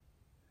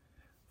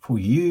For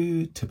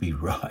you to be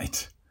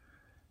right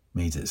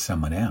means that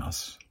someone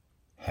else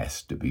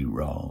has to be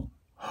wrong.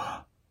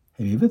 Have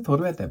you ever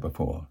thought about that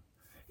before?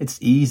 It's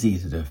easy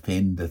to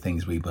defend the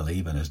things we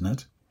believe in, isn't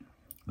it?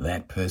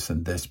 That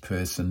person, this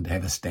person, to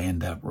have a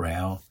stand-up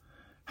row.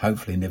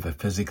 Hopefully never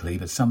physically,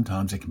 but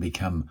sometimes it can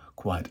become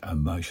quite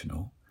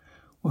emotional.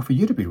 Well, for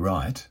you to be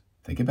right,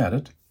 think about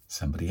it,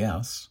 somebody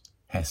else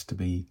has to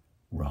be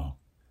wrong.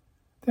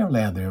 They're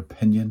allowed their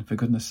opinion, for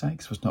goodness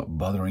sakes. If it's not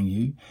bothering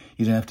you,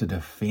 you don't have to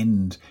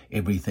defend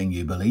everything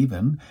you believe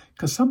in,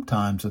 because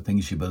sometimes the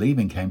things you believe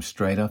in came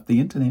straight off the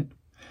internet,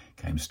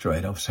 came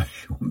straight off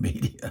social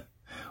media,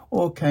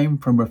 or came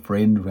from a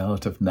friend,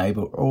 relative,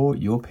 neighbour, or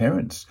your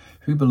parents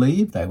who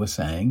believed they were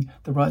saying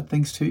the right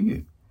things to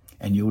you.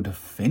 And you'll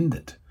defend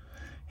it,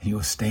 and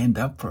you'll stand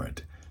up for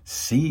it.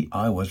 See,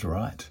 I was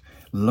right.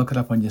 Look it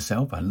up on your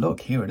cell phone. Look,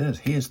 here it is.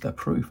 Here's the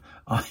proof.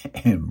 I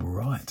am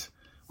right.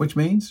 Which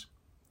means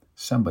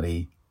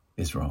somebody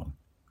is wrong.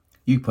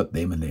 You put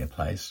them in their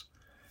place.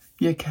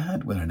 You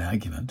can't win an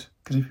argument,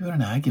 because if you win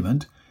an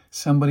argument,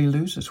 somebody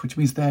loses, which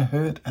means they're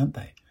hurt, aren't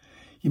they?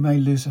 You may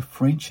lose a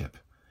friendship.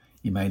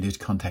 You may lose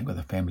contact with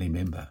a family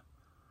member.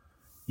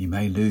 You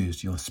may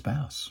lose your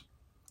spouse,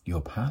 your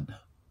partner.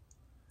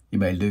 You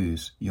may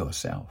lose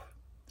yourself.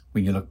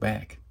 When you look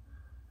back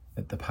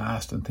at the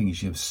past and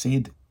things you've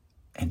said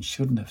and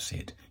shouldn't have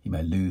said, you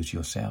may lose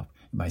yourself.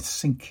 You may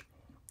sink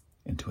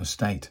into a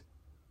state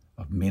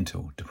of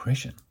mental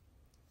depression.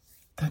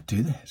 Don't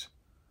do that.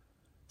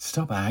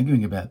 Stop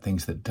arguing about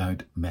things that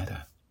don't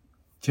matter.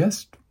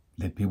 Just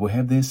let people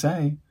have their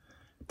say.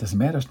 It doesn't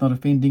matter. It's not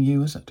offending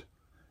you, is it?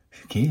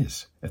 Who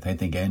cares if they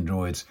think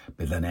Android's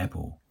better than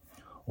Apple,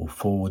 or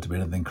Ford's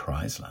better than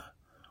Chrysler,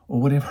 or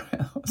whatever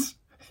else?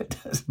 It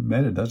doesn't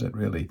matter, does it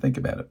really? Think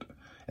about it.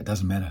 It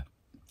doesn't matter.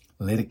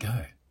 Let it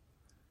go.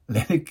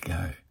 Let it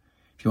go.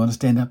 If you want to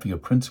stand up for your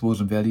principles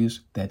and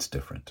values, that's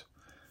different.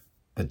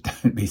 But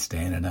don't be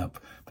standing up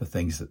for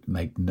things that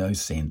make no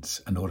sense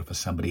in order for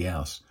somebody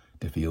else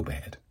to feel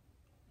bad.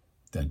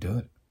 Don't do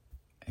it.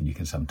 And you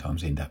can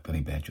sometimes end up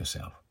feeling bad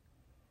yourself.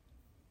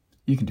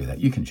 You can do that.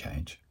 You can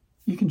change.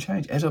 You can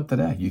change. As of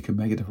today, you can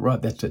make it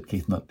right. That's it,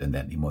 Keith, not doing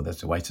that anymore.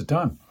 That's a waste of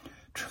time.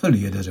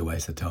 Truly, it is a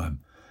waste of time.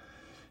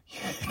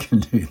 You can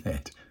do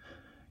that.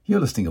 You're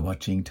listening and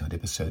watching to an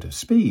episode of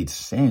Speed.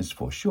 Stands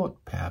for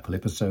short, powerful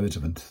episodes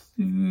of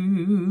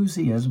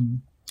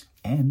enthusiasm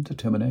and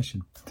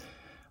determination.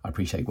 I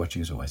appreciate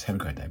watching as always. Have a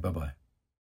great day. Bye-bye.